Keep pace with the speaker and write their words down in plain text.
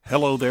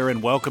Hello there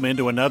and welcome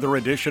into another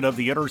edition of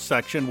The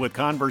Intersection with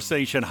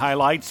conversation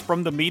highlights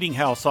from the Meeting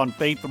House on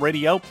Faith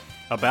Radio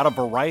about a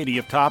variety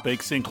of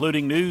topics,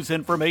 including news,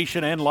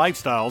 information, and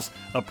lifestyles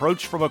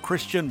approached from a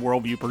Christian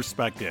worldview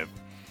perspective.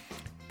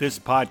 This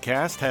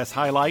podcast has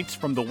highlights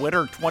from the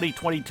Winter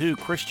 2022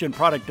 Christian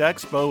Product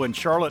Expo in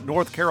Charlotte,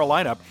 North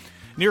Carolina,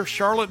 near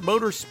Charlotte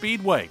Motor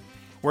Speedway,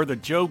 where the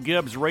Joe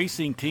Gibbs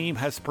Racing Team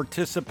has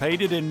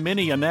participated in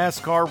many a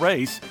NASCAR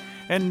race,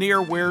 and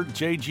near where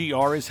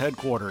JGR is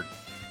headquartered.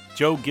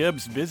 Joe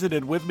Gibbs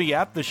visited with me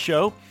at the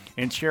show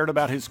and shared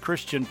about his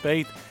Christian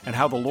faith and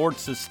how the Lord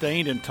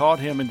sustained and taught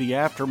him in the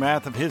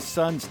aftermath of his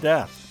son's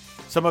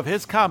death. Some of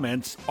his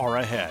comments are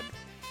ahead.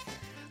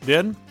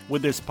 Then,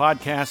 with this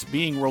podcast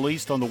being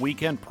released on the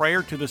weekend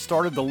prior to the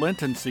start of the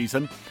Lenten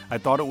season, I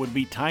thought it would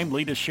be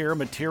timely to share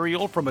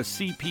material from a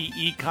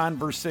CPE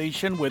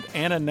conversation with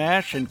Anna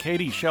Nash and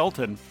Katie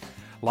Shelton,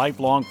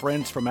 lifelong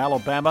friends from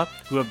Alabama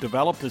who have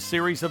developed a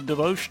series of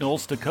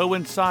devotionals to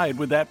coincide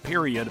with that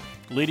period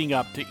leading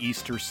up to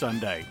Easter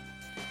Sunday.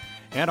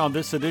 And on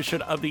this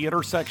edition of the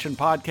Intersection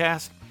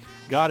podcast,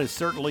 God has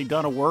certainly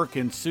done a work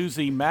in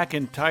Susie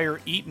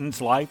McIntyre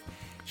Eaton's life.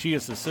 She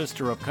is the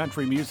sister of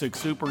country music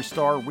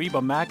superstar Reba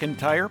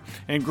McEntire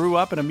and grew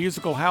up in a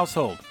musical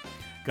household.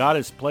 God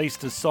has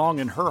placed a song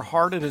in her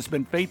heart and has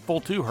been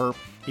faithful to her,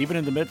 even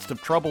in the midst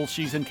of trouble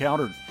she's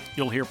encountered.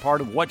 You'll hear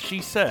part of what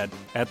she said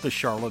at the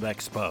Charlotte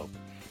Expo.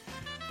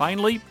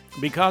 Finally,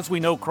 because we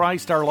know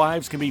Christ, our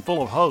lives can be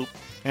full of hope.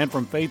 And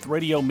from Faith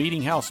Radio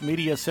Meeting House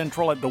Media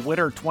Central at the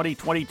Winter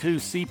 2022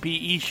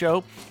 CPE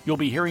show, you'll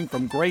be hearing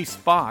from Grace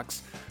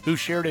Fox, who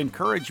shared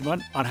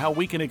encouragement on how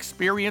we can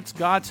experience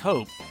God's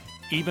hope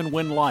even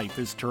when life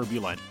is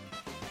turbulent.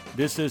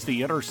 This is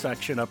the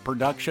Intersection of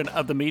production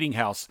of the Meeting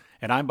House,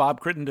 and I'm Bob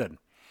Crittenden.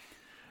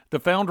 The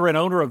founder and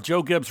owner of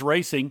Joe Gibbs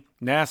Racing,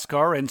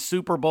 NASCAR and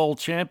Super Bowl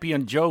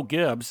champion Joe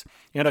Gibbs,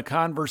 in a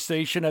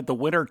conversation at the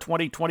Winter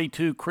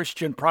 2022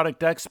 Christian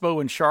Product Expo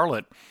in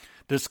Charlotte,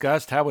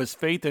 discussed how his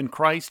faith in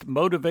Christ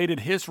motivated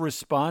his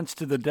response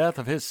to the death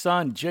of his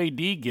son,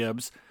 J.D.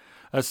 Gibbs,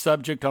 a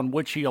subject on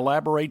which he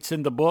elaborates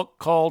in the book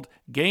called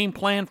Game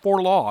Plan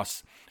for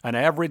Loss, an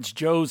Average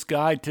Joe's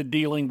Guide to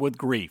Dealing with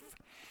Grief.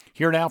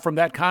 Here now from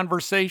that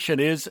conversation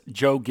is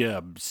Joe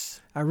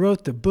Gibbs. I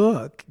wrote the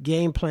book,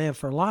 Game Plan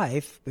for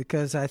Life,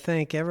 because I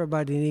think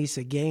everybody needs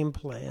a game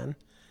plan.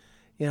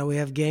 You know, we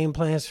have game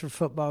plans for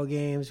football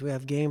games, we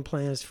have game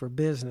plans for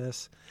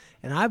business,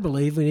 and I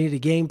believe we need a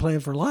game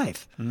plan for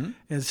life. Mm-hmm.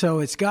 And so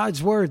it's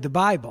God's Word, the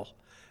Bible.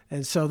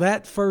 And so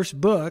that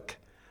first book,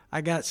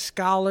 I got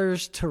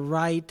scholars to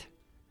write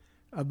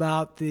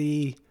about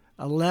the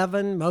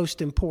 11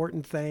 most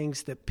important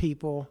things that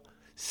people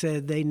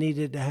said they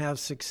needed to have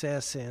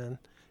success in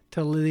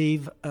to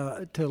lead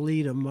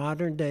a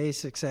modern-day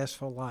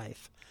successful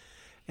life.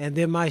 And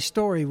then my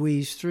story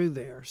weaves through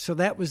there. So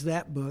that was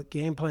that book,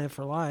 Game Plan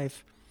for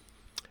Life.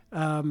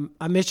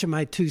 I mentioned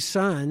my two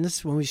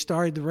sons. When we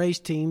started the race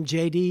team,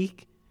 J.D.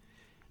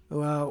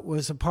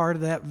 was a part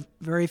of that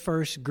very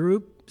first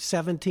group,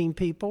 17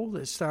 people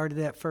that started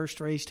that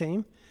first race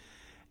team.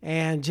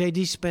 And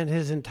J.D. spent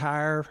his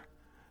entire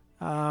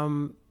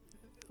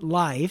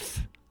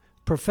life,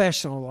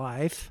 professional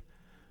life,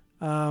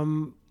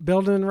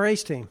 building a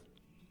race team.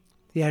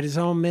 He had his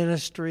own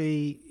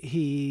ministry.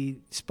 He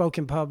spoke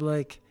in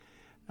public.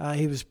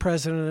 He was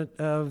president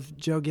of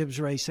Joe Gibbs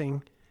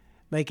Racing,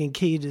 making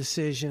key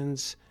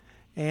decisions.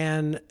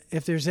 And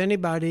if there's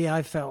anybody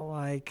I felt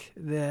like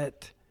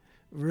that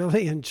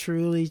really and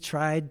truly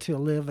tried to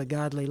live a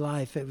godly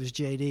life, it was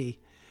J.D.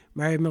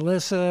 Married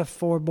Melissa,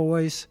 4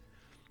 boys.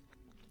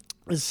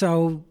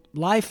 So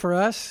life for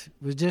us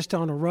was just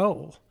on a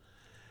roll.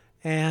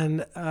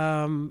 And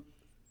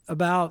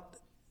about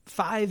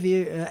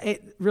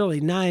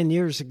 9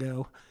 years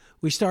ago,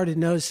 we started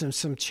noticing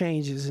some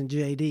changes in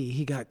J.D.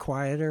 He got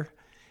quieter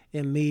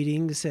in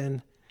meetings,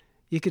 and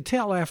you could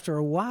tell after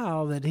a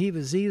while that he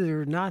was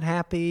either not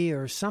happy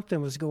or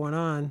something was going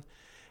on.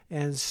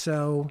 And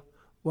so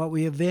what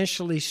we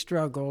eventually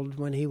struggled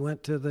when he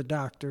went to the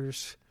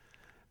doctors,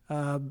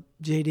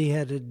 J.D.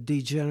 had a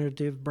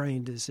degenerative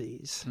brain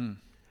disease.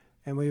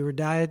 And we were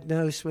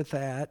diagnosed with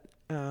that.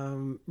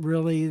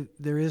 Really,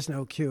 there is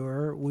no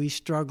cure. We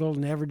struggled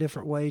in every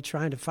different way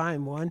trying to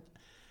find one.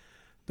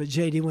 But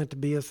J.D. went to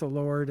be with the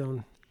Lord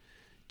on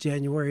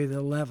January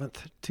the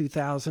 11th,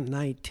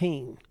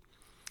 2019.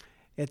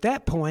 At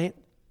that point,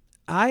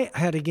 I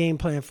had a game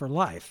plan for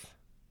life.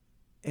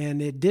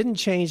 And it didn't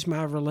change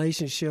my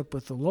relationship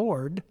with the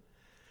Lord.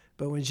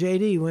 But when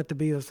J.D. went to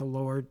be with the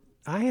Lord,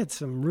 I had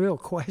some real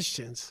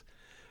questions,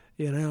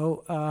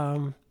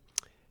 and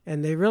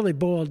they really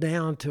boiled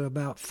down to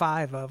about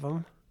 5 of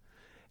them.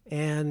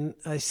 And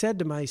I said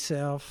to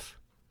myself,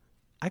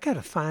 I got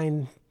to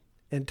find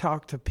and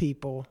talk to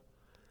people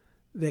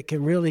that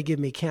can really give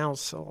me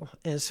counsel.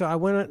 And so I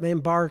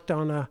embarked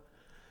on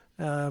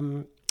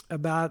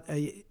about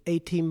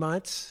 18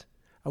 months.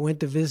 I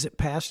went to visit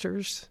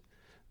pastors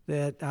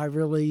that I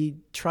really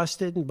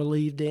trusted and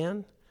believed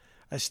in.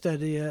 I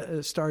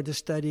started a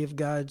study of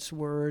God's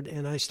Word,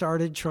 and I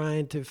started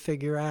trying to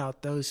figure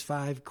out those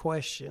 5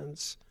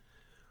 questions.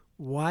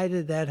 Why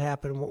did that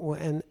happen?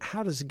 And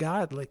how does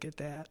God look at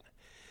that?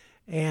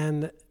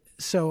 And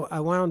so I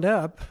wound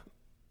up,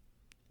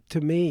 to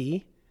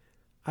me,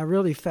 I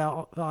really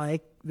felt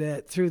like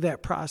that through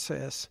that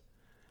process,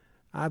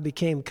 I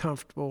became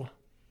comfortable,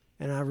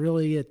 and I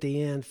really, at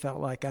the end, felt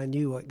like I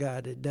knew what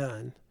God had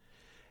done.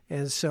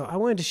 And so I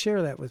wanted to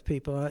share that with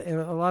people.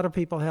 A lot of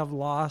people have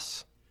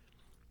loss.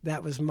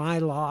 That was my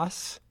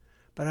loss.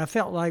 But I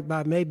felt like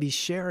by maybe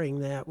sharing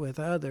that with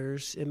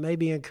others, it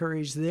maybe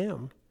encouraged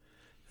them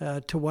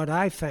to what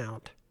I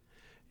found.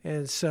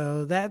 And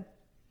so that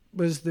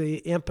was the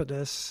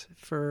impetus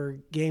for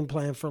Game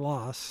Plan for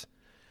Loss.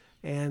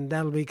 And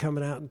that'll be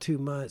coming out in 2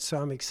 months, so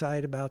I'm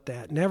excited about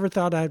that. Never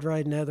thought I'd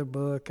write another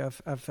book. I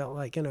felt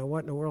like, what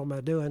in the world am I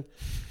doing?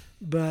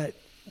 But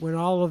when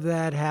all of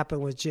that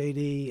happened with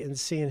JD and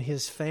seeing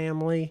his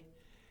family,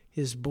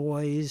 his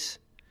boys,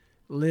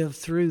 live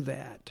through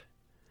that,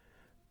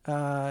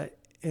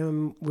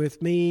 and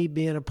with me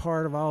being a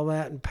part of all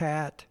that and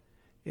Pat,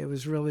 it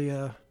was really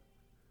a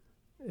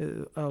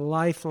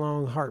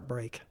lifelong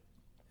heartbreak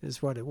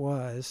is what it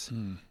was.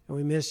 And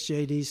we miss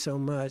JD so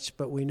much,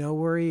 but we know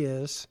where he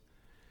is.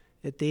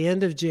 At the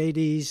end of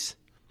JD's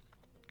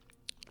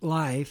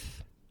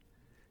life,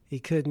 he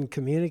couldn't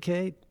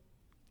communicate,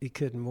 he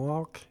couldn't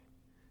walk,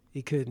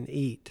 he couldn't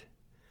eat.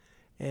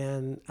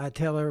 And I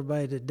tell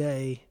everybody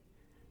today,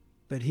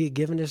 but he had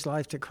given his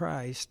life to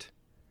Christ,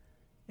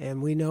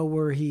 and we know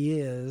where he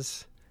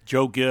is.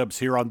 Joe Gibbs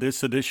here on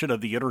this edition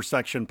of the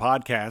Intersection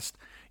Podcast.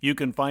 You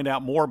can find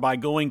out more by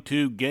going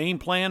to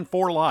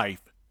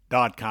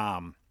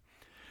GamePlanForLife.com.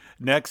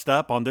 Next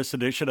up on this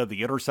edition of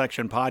the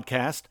Intersection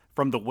Podcast,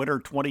 from the Winter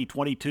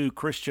 2022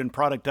 Christian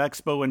Product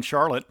Expo in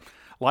Charlotte,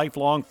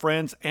 lifelong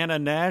friends Anna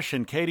Nash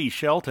and Katie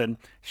Shelton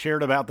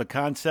shared about the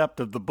concept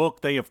of the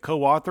book they have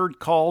co-authored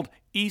called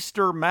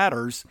Easter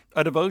Matters,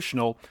 a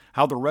devotional,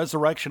 How the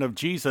Resurrection of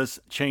Jesus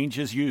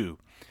Changes You.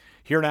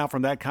 Here now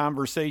from that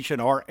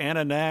conversation are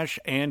Anna Nash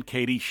and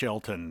Katie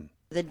Shelton.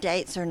 The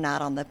dates are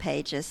not on the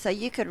pages, so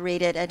you could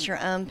read it at your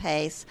own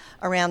pace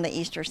around the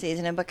Easter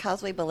season. And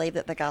because we believe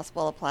that the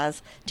gospel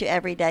applies to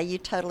every day, you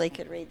totally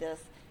could read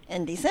this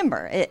in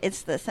December.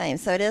 It's the same.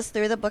 So it is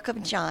through the book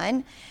of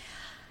John.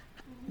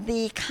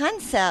 The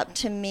concept,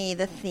 to me,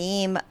 the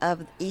theme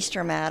of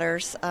Easter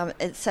Matters,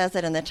 it says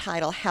it in the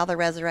title, How the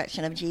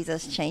Resurrection of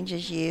Jesus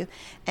Changes You.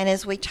 And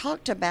as we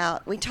talk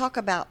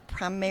about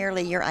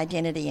primarily your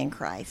identity in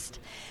Christ.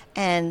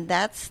 And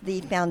that's the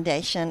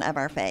foundation of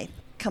our faith.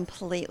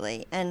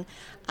 Completely. And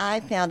I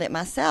found it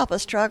myself a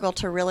struggle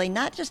to really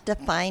not just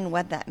define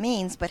what that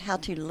means, but how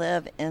to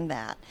live in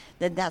that.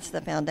 That's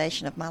the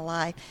foundation of my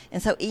life.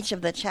 And so each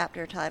of the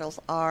chapter titles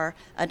are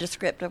a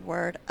descriptive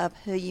word of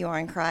who you are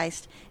in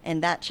Christ.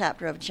 And that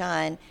chapter of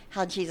John,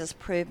 how Jesus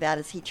proved that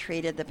as he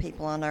treated the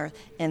people on earth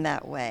in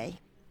that way.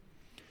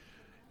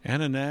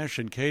 Anna Nash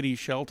and Katie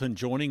Shelton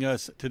joining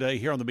us today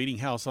here on the Meeting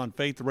House on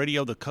Faith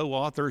Radio, the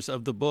co-authors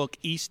of the book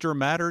Easter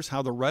Matters,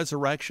 How the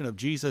Resurrection of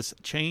Jesus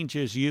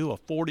Changes You, a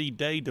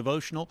 40-day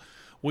devotional.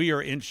 We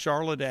are in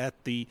Charlotte at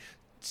the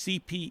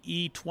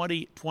CPE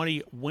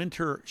 2020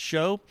 Winter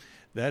Show.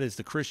 That is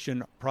the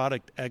Christian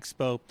Product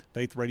Expo,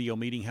 Faith Radio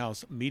Meeting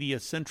House Media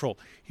Central,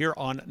 here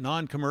on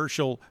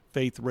non-commercial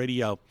Faith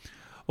Radio.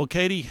 Well,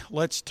 Katie,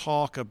 let's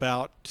talk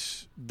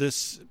about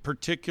this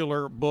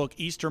particular book,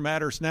 Easter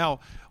Matters. Now,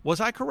 was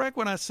I correct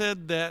when I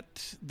said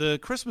that the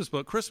Christmas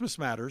book, Christmas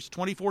Matters,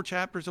 24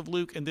 chapters of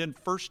Luke and then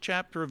first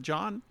chapter of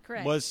John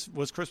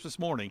was Christmas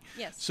morning?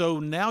 Yes. So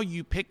now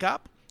you pick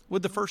up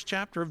with the first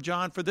chapter of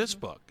John for this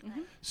book.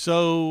 Mm-hmm.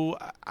 So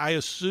I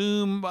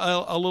assume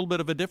a little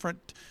bit of a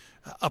different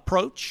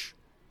approach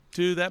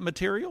to that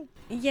material?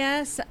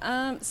 Yes.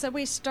 So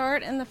we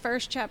start in the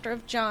first chapter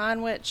of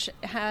John, which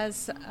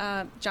has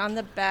John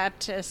the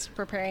Baptist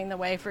preparing the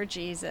way for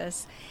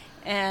Jesus.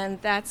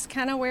 And that's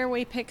kind of where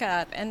we pick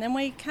up. And then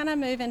we kind of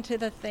move into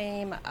the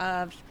theme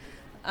of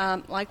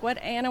like what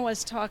Anna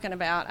was talking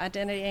about,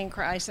 identity in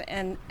Christ.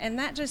 And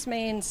that just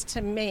means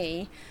to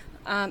me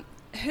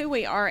who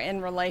we are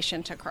in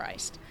relation to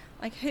Christ.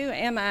 Like, who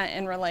am I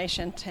in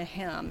relation to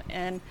him?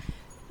 And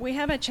we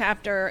have a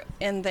chapter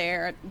in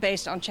there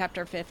based on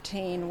chapter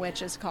 15,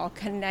 which is called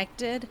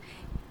Connected,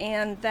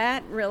 and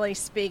that really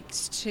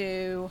speaks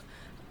to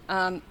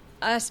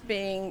us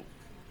being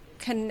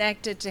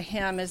connected to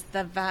him as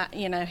the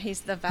vine. He's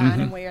the vine,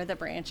 and we are the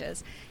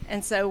branches,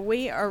 and so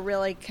we are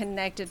really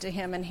connected to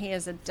him, and he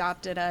has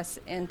adopted us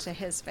into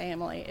his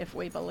family if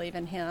we believe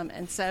in him.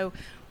 And so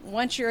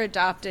once you're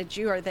adopted,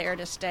 you are there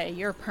to stay.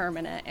 You're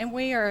permanent, and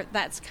we are.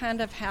 That's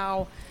kind of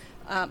how.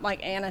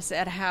 Like Anna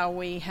said, how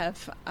we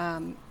have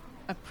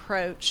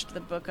approached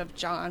the book of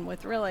John,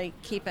 with really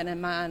keeping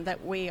in mind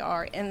that we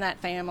are in that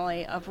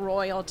family of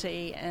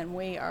royalty and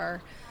we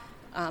are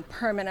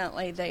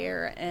permanently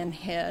there in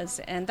his.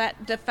 And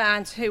that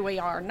defines who we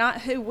are, not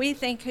who we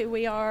think who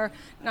we are,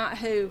 not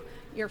who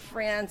your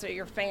friends or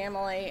your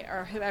family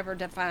or whoever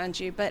defines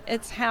you, but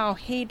it's how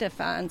he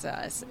defines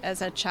us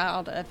as a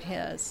child of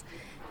his.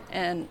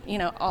 And,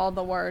 all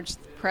the words,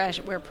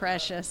 we're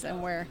precious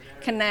and we're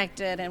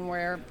connected and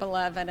we're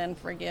beloved and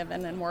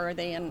forgiven and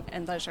worthy.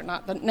 And those are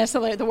not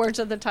necessarily the words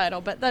of the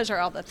title, but those are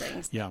all the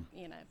things. Yeah.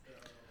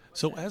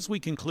 So as we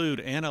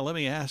conclude, Anna, let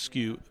me ask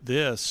you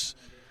this.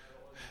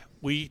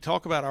 We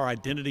talk about our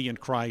identity in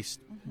Christ,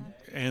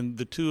 and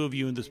the two of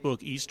you in this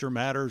book, Easter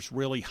Matters,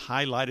 really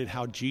highlighted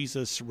how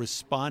Jesus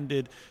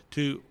responded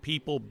to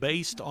people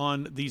based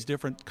on these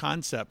different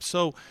concepts.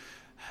 So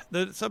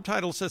the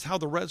subtitle says how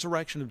the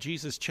resurrection of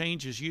Jesus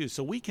changes you.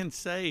 So we can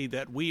say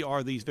that we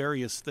are these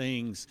various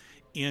things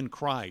in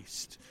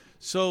Christ.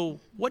 So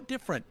what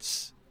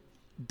difference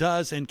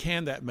does and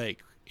can that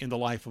make in the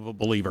life of a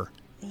believer?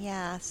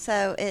 Yeah,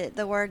 so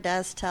the Word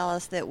does tell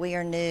us that we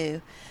are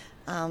new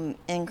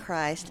in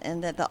Christ,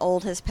 and that the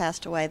old has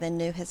passed away, the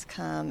new has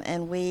come,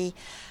 and we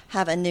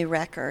have a new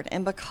record.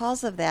 And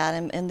because of that,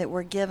 and that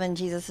we're given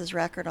Jesus'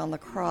 record on the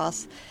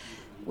cross,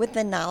 with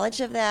the knowledge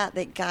of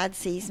that God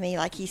sees me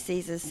like he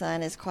sees his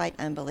son is quite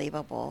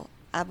unbelievable.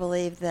 I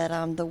believe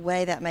that the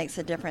way that makes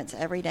a difference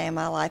every day in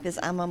my life is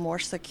I'm a more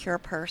secure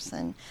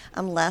person.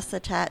 I'm less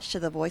attached to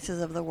the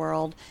voices of the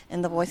world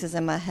and the voices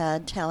in my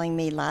head telling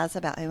me lies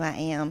about who I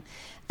am.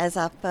 As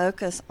I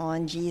focus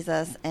on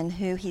Jesus and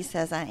who he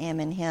says I am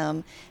in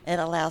him, it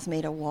allows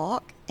me to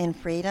walk in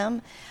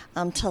freedom,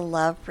 to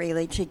love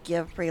freely, to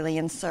give freely,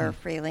 and serve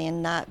freely,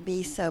 and not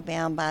be so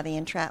bound by the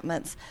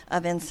entrapments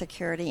of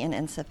insecurity and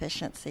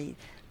insufficiency.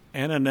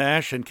 Anna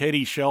Nash and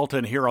Katie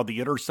Shelton here on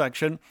The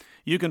Intersection.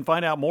 You can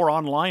find out more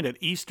online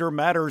at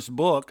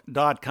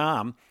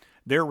EasterMattersBook.com.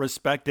 Their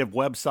respective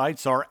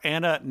websites are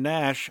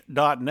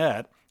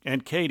annanash.net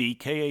and Katie,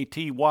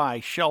 Katy,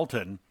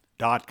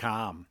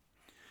 Shelton.com.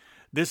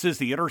 This is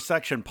the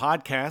Intersection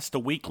Podcast, a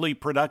weekly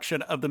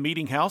production of the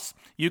Meeting House.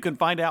 You can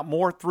find out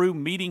more through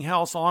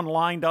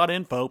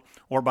meetinghouseonline.info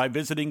or by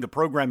visiting the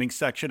programming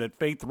section at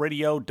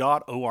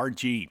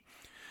faithradio.org.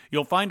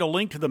 You'll find a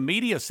link to the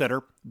Media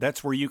Center.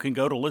 That's where you can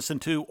go to listen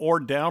to or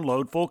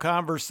download full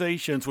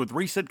conversations with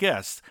recent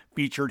guests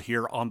featured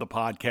here on the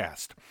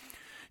podcast.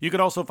 You can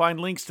also find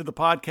links to the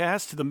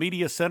podcast, to the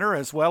Media Center,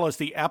 as well as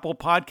the Apple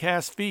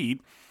Podcast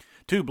feed.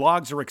 2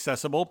 blogs are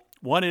accessible.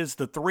 One is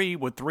The Three,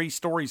 with 3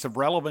 stories of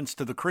relevance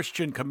to the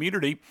Christian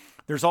community.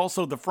 There's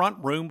also The Front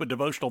Room, with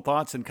devotional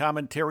thoughts and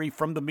commentary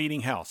from the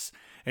Meeting House.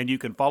 And you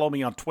can follow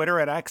me on Twitter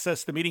at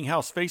Access the Meeting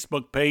House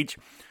Facebook page.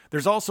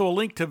 There's also a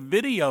link to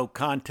video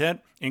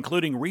content,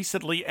 including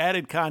recently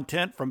added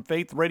content from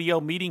Faith Radio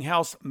Meeting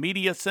House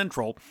Media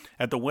Central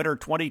at the Winter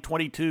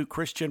 2022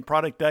 Christian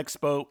Product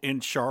Expo in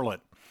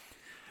Charlotte.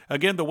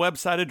 Again, the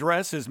website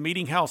address is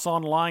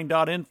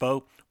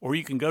meetinghouseonline.info, or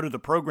you can go to the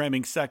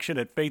programming section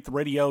at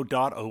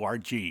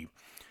faithradio.org.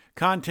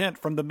 Content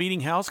from the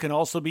Meeting House can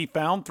also be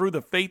found through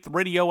the Faith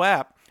Radio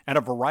app and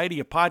a variety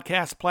of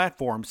podcast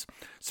platforms.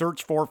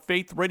 Search for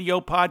Faith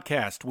Radio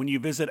Podcast when you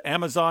visit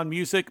Amazon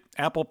Music,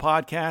 Apple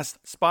Podcasts,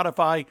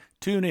 Spotify,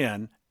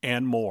 TuneIn,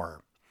 and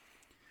more.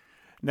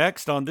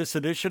 Next on this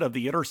edition of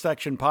the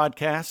Intersection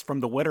Podcast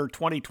from the Winter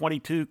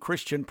 2022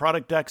 Christian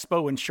Product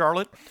Expo in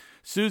Charlotte,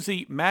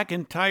 Susie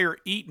McIntyre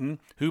Eaton,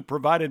 who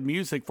provided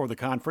music for the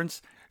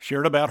conference,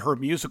 shared about her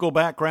musical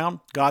background,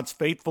 God's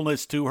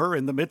faithfulness to her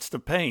in the midst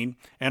of pain,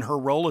 and her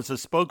role as a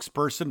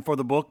spokesperson for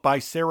the book by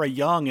Sarah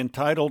Young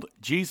entitled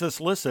Jesus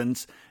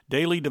Listens,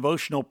 Daily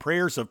Devotional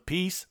Prayers of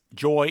Peace,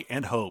 Joy,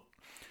 and Hope.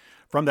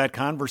 From that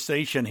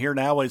conversation, here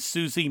now is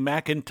Susie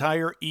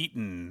McIntyre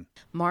Eaton.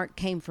 Mark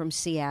came from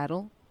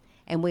Seattle,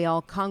 and we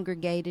all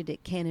congregated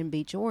at Cannon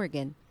Beach,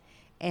 Oregon.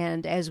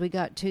 And as we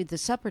got to the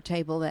supper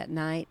table that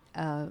night,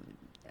 the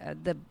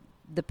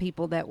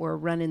people that were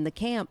running the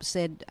camp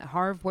said,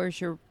 "Harv, where's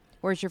your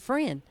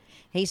friend?"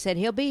 He said,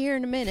 "He'll be here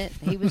in a minute.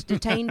 He was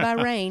detained by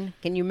rain."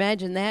 Can you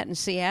imagine that in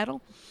Seattle?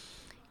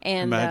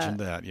 And imagine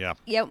that, yeah.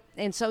 Yep.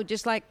 And so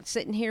just like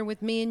sitting here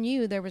with me and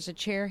you, there was a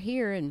chair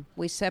here, and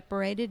we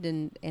separated,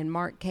 and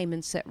Mark came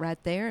and sat right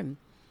there, and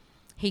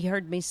he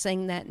heard me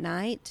sing that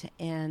night,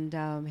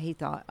 and he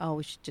thought,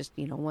 oh, she's just,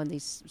 one of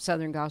these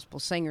Southern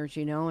gospel singers,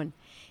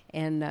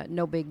 and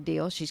no big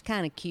deal. She's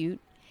kind of cute.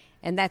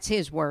 And that's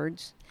his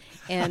words.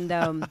 And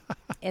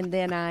and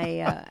then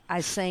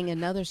I sang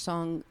another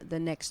song the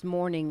next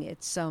morning.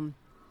 It's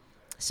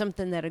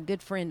something that a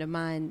good friend of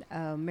mine,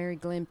 Mary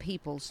Glenn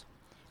Peoples,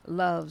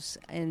 loves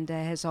and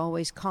has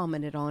always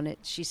commented on it.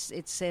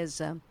 It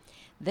says,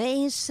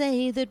 they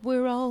say that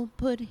we're all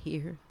put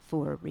here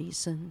for a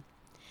reason.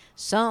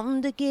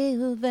 Some to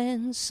give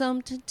and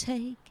some to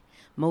take,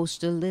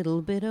 most a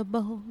little bit of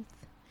both.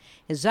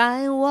 As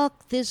I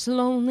walk this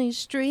lonely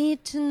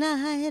street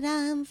tonight,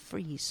 I'm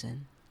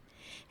freezing,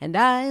 and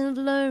I've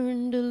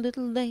learned a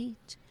little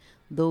late,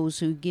 those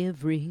who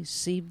give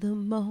receive the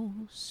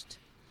most.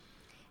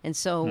 And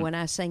so when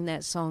I sang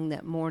that song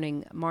that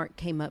morning, Mark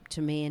came up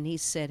to me and he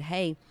said,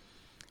 hey,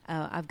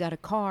 I've got a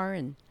car,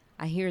 and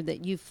I hear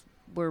that you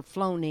were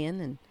flown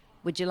in, and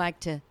would you like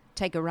to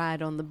take a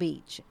ride on the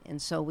beach? And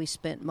so we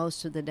spent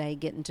most of the day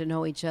getting to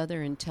know each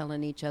other and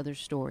telling each other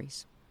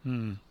stories.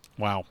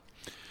 Wow.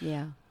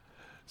 Yeah.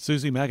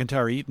 Susie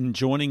McIntyre Eaton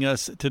joining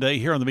us today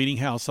here on the Meeting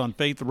House on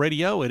Faith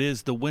Radio. It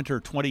is the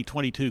Winter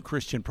 2022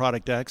 Christian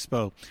Product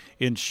Expo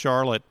in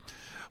Charlotte.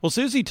 Well,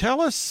 Susie,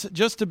 tell us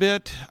just a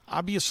bit.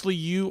 Obviously,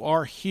 you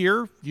are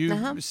here.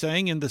 You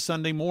sang in the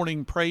Sunday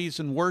morning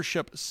praise and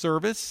worship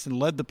service and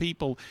led the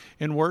people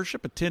in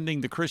worship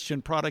attending the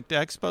Christian Product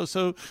Expo.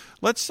 So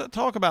let's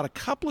talk about a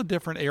couple of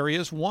different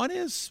areas. One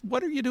is,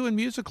 what are you doing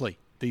musically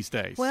these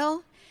days?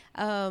 Well,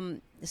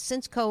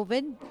 since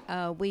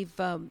COVID, we've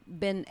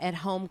been at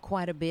home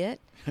quite a bit.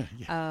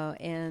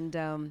 And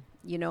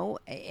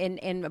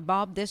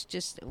Bob, this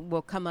just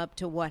will come up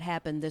to what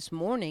happened this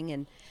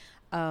morning.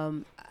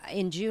 And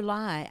in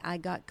July, I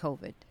got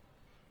COVID.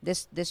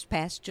 This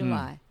past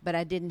July, but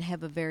I didn't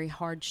have a very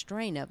hard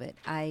strain of it.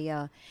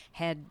 I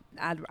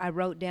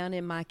wrote down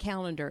in my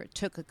calendar,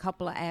 took a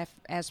couple of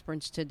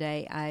aspirins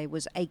today. I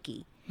was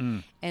achy.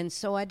 And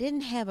so I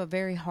didn't have a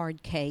very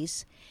hard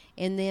case.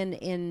 And then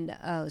in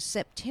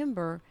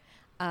September,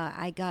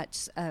 I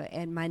got,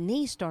 and my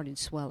knee started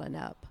swelling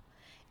up.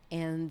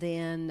 And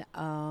then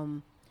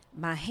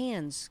my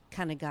hands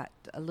kind of got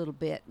a little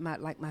bit,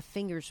 like my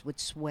fingers would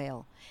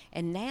swell.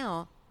 And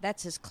now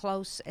that's as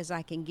close as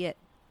I can get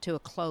to a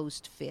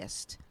closed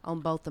fist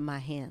on both of my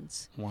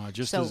hands. Wow,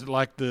 just as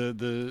like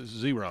the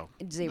zero.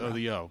 Zero.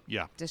 The O,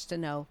 yeah. Just a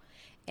no.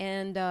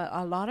 And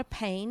a lot of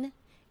pain.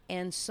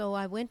 And so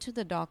I went to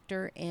the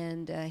doctor,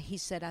 and he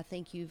said, I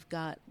think you've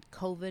got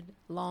COVID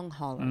long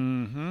hauler.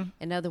 Mm-hmm.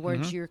 In other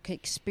words, you're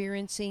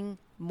experiencing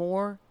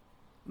more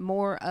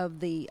of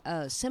the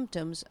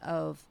symptoms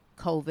of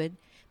COVID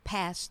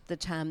past the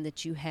time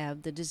that you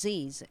have the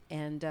disease.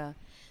 And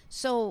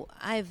so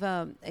I've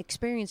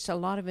experienced a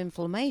lot of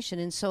inflammation.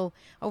 And so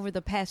over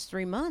the past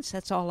 3 months,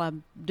 that's all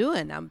I'm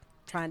doing. I'm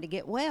trying to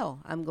get well.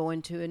 I'm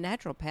going to a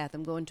naturopath.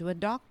 I'm going to a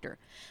doctor.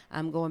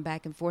 I'm going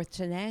back and forth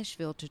to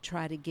Nashville to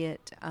try to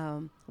get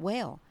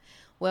well.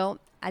 Well,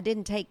 I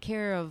didn't take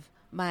care of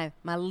my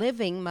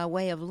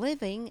way of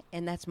living,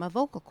 and that's my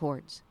vocal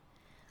cords.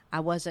 I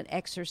wasn't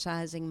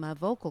exercising my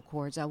vocal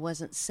cords. I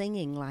wasn't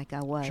singing like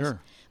I was.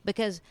 Sure.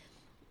 Because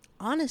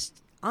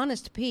honest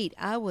Pete,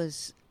 I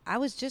was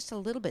just a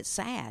little bit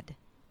sad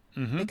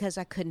because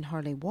I couldn't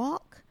hardly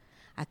walk.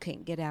 I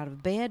couldn't get out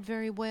of bed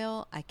very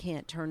well. I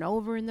can't turn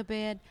over in the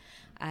bed.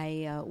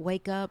 I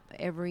wake up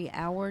every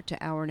hour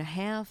to hour and a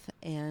half,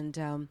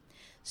 and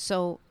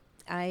so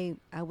I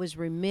was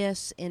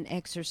remiss in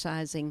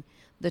exercising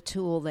the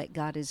tool that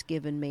God has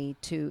given me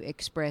to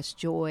express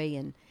joy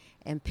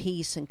and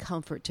peace and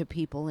comfort to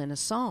people in a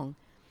song.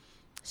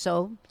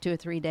 So 2 or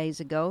 3 days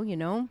ago,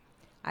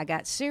 I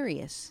got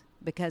serious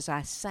because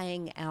I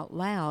sang out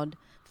loud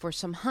for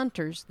some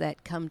hunters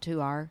that come to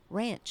our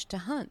ranch to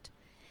hunt.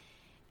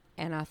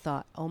 And I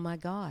thought, oh my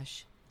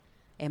gosh,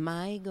 am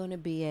I going to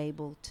be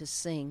able to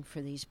sing for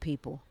these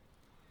people?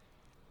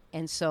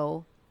 And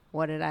so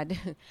what did I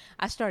do?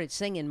 I started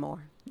singing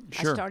more.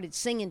 Sure. I started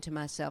singing to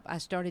myself. I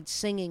started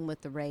singing with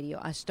the radio.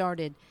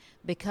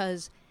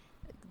 Because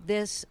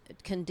this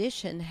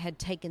condition had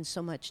taken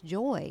so much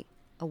joy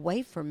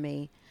away from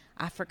me,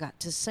 I forgot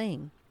to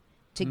sing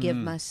to give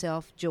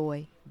myself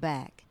joy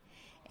back.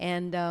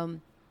 And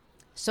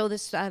so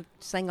I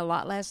sang a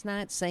lot last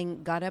night,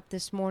 got up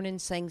this morning,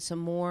 sang some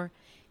more,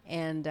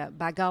 and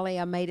by golly,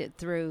 I made it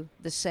through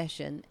the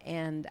session.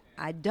 And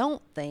I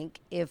don't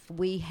think if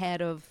we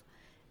had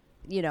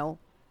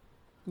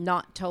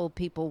not told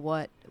people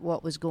what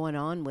was going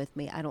on with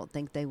me, I don't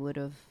think they would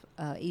have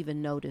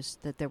even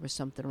noticed that there was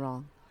something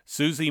wrong.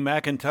 Susie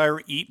McIntyre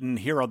Eaton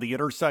here on The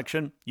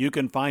Intersection. You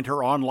can find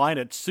her online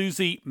at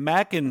Susie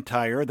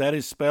McIntyre. That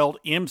is spelled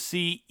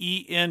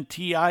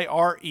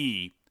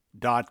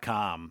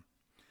McIntyre.com.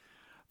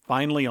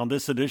 Finally, on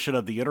this edition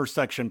of the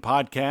Intersection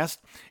podcast,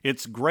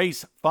 it's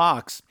Grace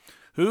Fox,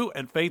 who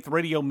at Faith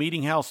Radio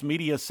Meeting House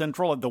Media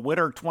Central at the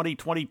Winter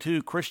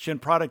 2022 Christian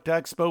Product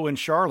Expo in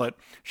Charlotte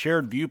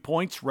shared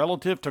viewpoints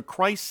relative to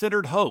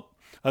Christ-centered hope,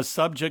 a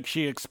subject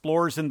she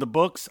explores in the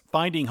books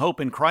Finding Hope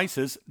in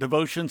Crisis,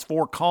 Devotions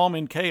for Calm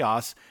in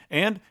Chaos,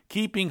 and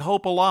Keeping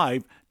Hope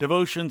Alive,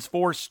 Devotions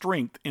for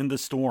Strength in the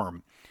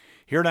Storm.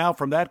 Here now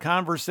from that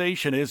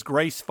conversation is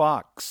Grace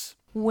Fox.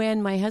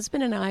 When my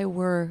husband and I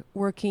were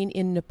working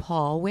in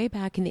Nepal way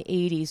back in the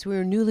 80s, we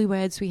were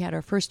newlyweds. We had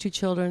our first 2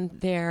 children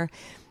there,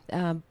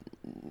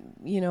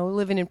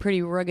 living in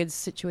pretty rugged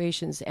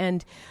situations.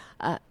 And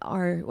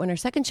when our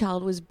second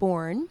child was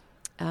born,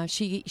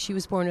 she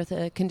was born with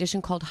a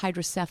condition called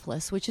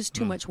hydrocephalus, which is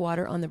too much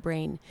water on the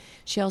brain.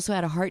 She also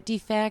had a heart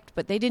defect,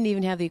 but they didn't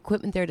even have the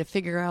equipment there to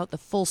figure out the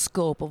full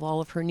scope of all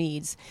of her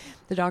needs.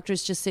 The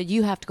doctors just said,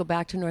 you have to go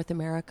back to North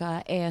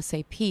America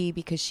ASAP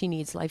because she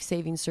needs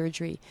life-saving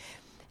surgery.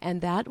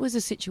 And that was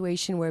a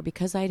situation where,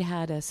 because I'd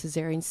had a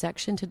cesarean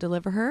section to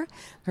deliver her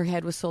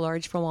head was so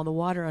large from all the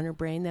water on her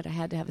brain that I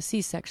had to have a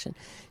C-section.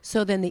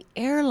 So then the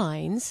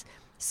airlines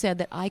said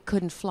that I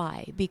couldn't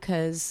fly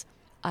because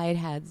I had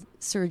had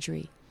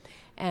surgery.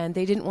 And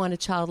they didn't want a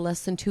child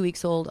less than 2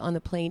 weeks old on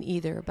the plane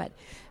either. But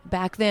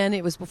back then,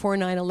 it was before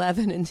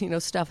 9/11,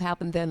 and stuff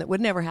happened then that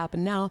would never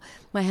happen now.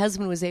 My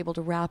husband was able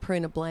to wrap her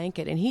in a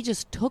blanket, and he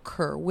just took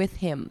her with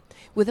him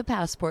with a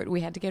passport.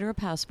 We had to get her a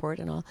passport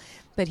and all,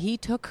 but he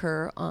took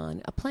her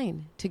on a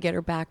plane to get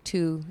her back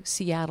to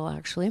Seattle,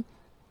 actually.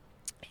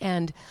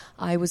 And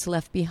I was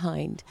left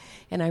behind.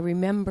 And I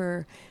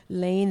remember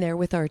laying there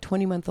with our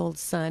 20-month-old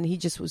son. He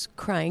just was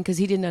crying because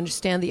he didn't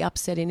understand the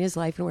upset in his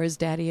life and where his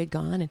daddy had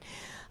gone. And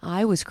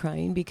I was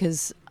crying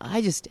because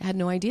I just had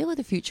no idea what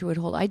the future would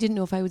hold. I didn't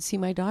know if I would see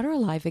my daughter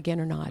alive again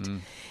or not.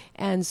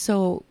 And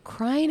so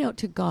crying out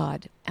to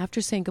God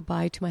after saying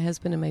goodbye to my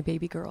husband and my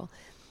baby girl,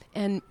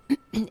 and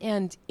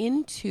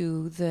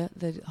into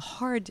the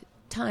hard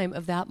time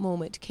of that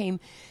moment came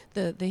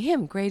the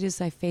hymn, Great is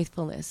Thy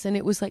Faithfulness. And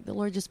it was like the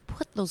Lord just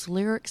put those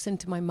lyrics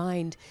into my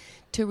mind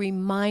to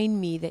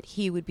remind me that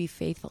He would be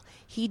faithful.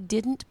 He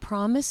didn't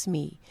promise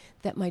me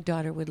that my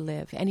daughter would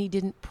live, and He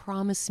didn't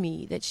promise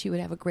me that she would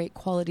have a great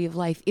quality of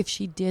life if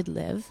she did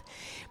live,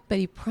 but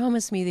He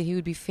promised me that He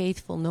would be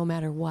faithful no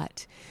matter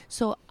what.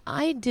 So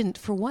I didn't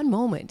for one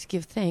moment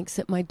give thanks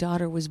that my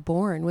daughter was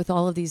born with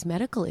all of these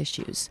medical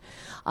issues.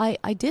 I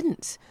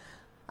didn't.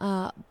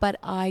 But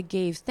I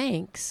gave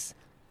thanks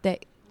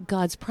that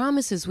God's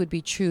promises would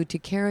be true to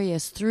carry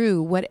us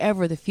through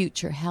whatever the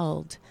future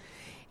held.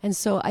 And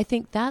so I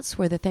think that's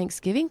where the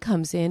thanksgiving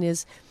comes in,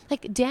 is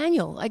like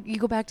Daniel. You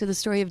go back to the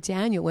story of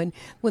Daniel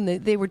when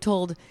they were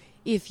told,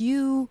 if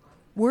you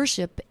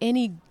worship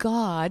any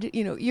god,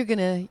 you're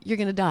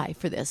gonna die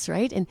for this,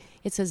 right? And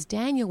it says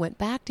Daniel went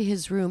back to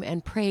his room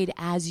and prayed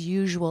as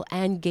usual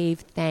and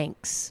gave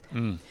thanks.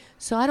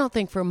 So I don't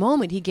think for a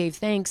moment he gave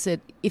thanks that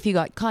if he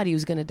got caught he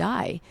was going to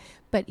die,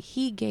 but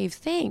he gave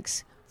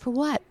thanks for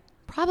what?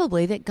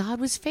 Probably that God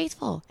was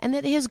faithful and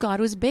that his God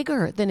was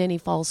bigger than any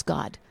false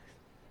god.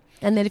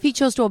 And that if he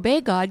chose to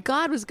obey God,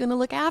 God was going to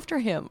look after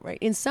him, right?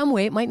 In some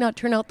way, it might not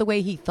turn out the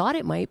way he thought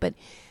it might, but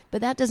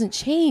that doesn't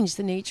change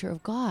the nature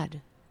of God.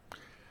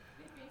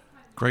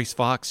 Grace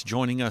Fox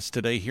joining us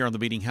today here on the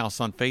Meeting House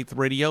on Faith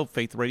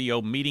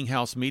Radio Meeting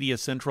House Media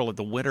Central at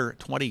the Winter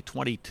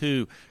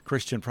 2022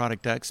 Christian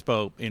Product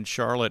Expo in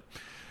Charlotte.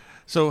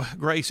 So,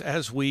 Grace,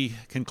 as we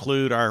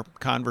conclude our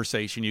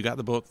conversation, you got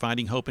the book,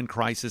 Finding Hope in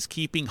Crisis.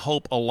 Keeping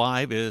Hope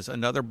Alive is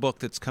another book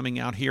that's coming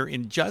out here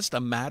in just a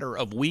matter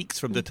of weeks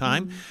from the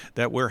time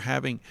that we're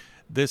having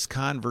this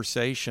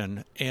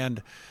conversation.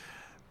 And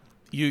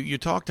you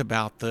talked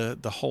about the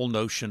whole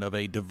notion of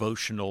a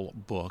devotional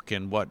book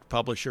and what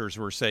publishers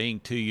were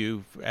saying to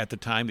you at the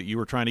time that you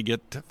were trying to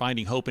get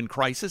Finding Hope in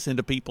Crisis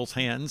into people's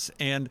hands.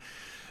 And,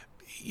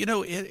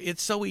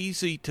 it's so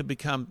easy to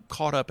become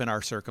caught up in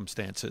our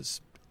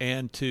circumstances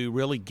and to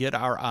really get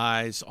our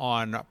eyes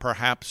on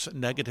perhaps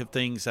negative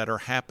things that are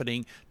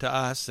happening to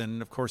us.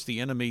 And, of course, the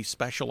enemy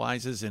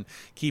specializes in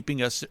keeping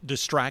us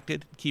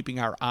distracted, keeping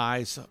our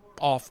eyes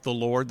off the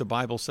Lord. The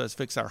Bible says,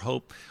 fix our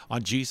hope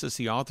on Jesus,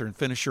 the author and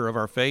finisher of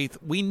our faith.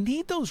 We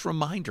need those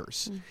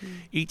reminders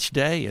each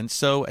day. And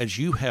so as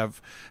you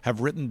have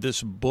written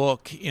this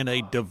book in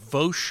a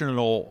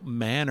devotional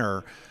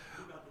manner,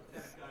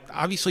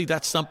 obviously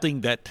that's something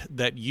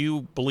that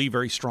you believe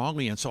very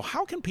strongly in. So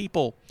how can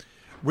people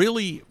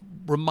really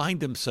remind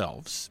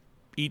themselves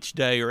each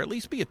day, or at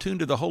least be attuned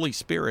to the Holy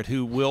Spirit,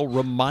 who will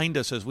remind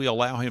us as we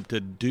allow Him to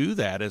do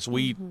that, as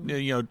we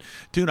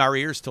tune our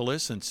ears to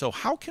listen? So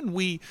how can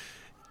we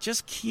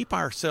just keep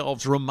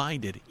ourselves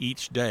reminded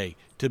each day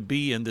to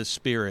be in this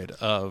spirit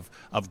of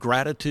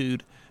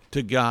gratitude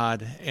to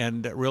God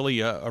and really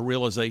a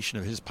realization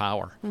of His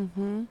power?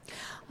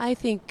 I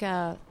think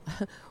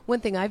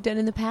one thing I've done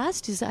in the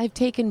past is I've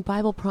taken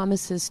Bible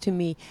promises to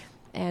me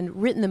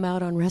and written them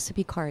out on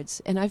recipe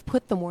cards, and I've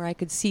put them where I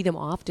could see them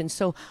often.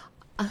 So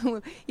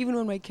even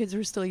when my kids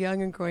were still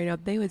young and growing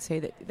up, they would say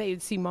that they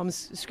would see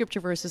Mom's scripture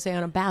verses, say,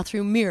 on a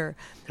bathroom mirror,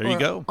 there you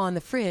go, on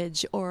the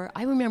fridge. Or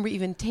I remember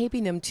even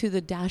taping them to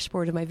the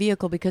dashboard of my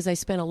vehicle because I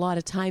spent a lot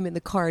of time in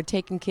the car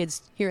taking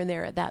kids here and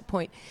there at that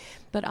point.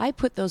 But I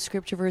put those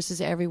scripture verses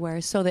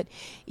everywhere so that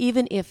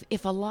even if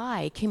a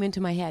lie came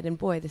into my head, and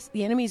boy,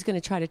 the enemy's going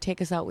to try to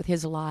take us out with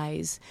his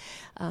lies,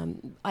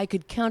 I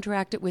could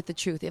counteract it with the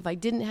truth. If I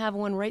didn't have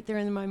one right there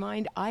in my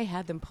mind, I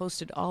had them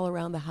posted all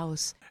around the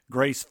house.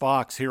 Grace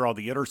Fox here on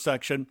The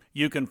Intersection.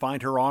 You can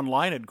find her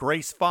online at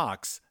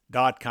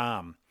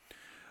gracefox.com.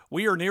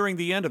 We are nearing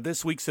the end of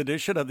this week's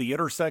edition of the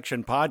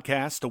Intersection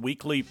Podcast, a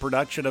weekly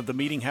production of the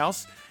Meeting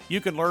House.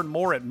 You can learn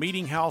more at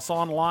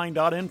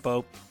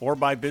meetinghouseonline.info or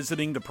by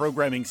visiting the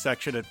programming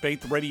section at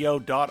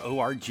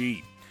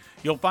faithradio.org.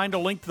 You'll find a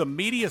link to the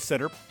Media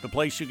Center, the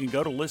place you can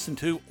go to listen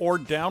to or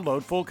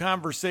download full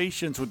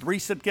conversations with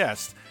recent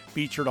guests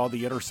featured on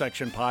the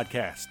Intersection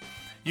Podcast.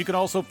 You can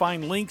also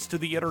find links to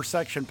the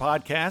Intersection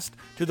Podcast,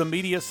 to the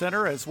Media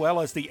Center, as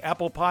well as the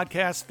Apple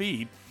Podcast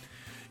feed.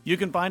 You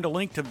can find a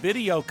link to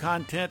video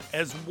content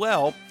as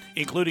well,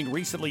 including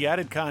recently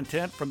added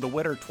content from the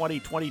Winter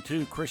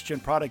 2022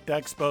 Christian Product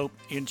Expo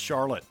in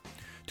Charlotte.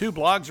 2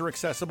 blogs are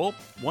accessible.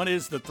 One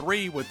is The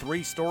 3, with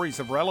 3 stories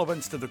of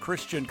relevance to the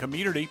Christian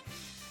community.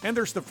 And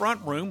there's the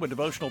front room with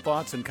devotional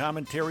thoughts and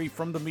commentary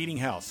from the Meeting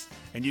House.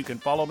 And you can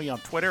follow me on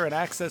Twitter and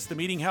access the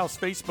Meeting House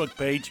Facebook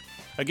page.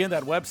 Again,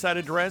 that website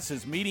address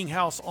is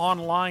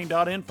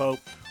meetinghouseonline.info,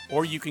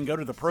 or you can go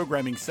to the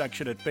programming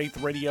section at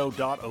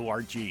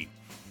faithradio.org.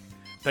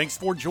 Thanks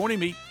for joining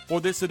me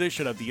for this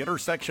edition of the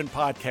Intersection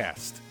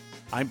Podcast.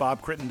 I'm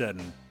Bob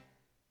Crittenden.